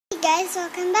guys,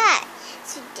 welcome back.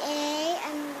 Today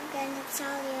I'm gonna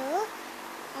tell you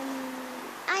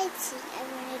I think I'm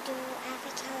gonna do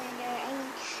advent calendar. I mean,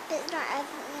 it's not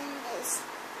advent calendar,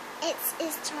 it's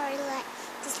story like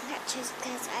the scratchers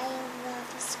because I love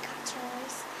the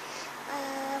scratchers.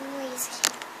 Wait a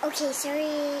second. Okay,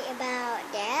 sorry about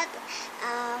that.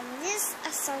 This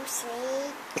is so silly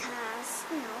because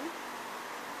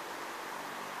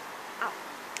oh.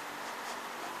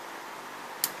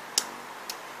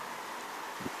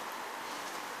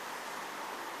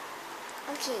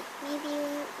 Okay, maybe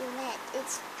you let it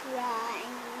dry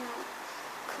and not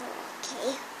cool, okay?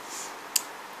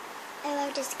 I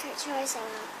love this choice.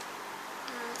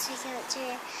 Take a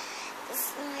picture. It's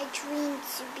my dream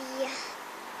to be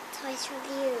Toys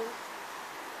Review.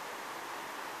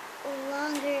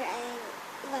 Longer I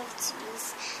love to be.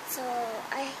 So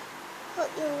I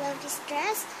hope you love this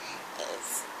dress.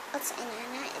 It's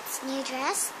Aira. It's new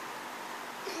dress.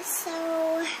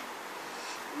 So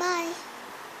bye.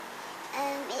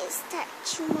 It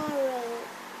starts tomorrow.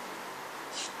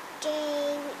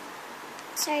 Today,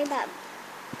 sorry about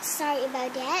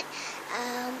that.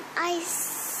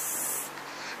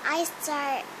 I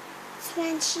start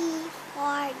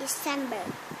 24 December.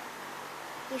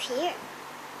 You hear?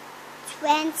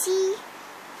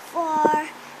 24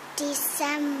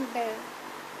 December.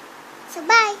 So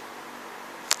bye.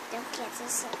 Don't forget to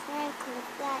subscribe, click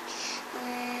that,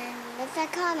 and leave a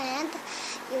comment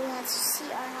you want to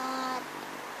see or not.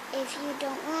 If you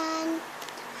don't want,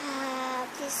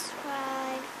 please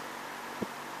subscribe.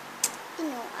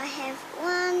 I have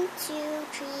 1, 2,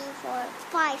 3, 4,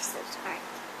 5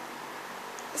 subscribers.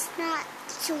 It's not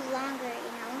too longer,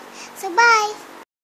 So bye.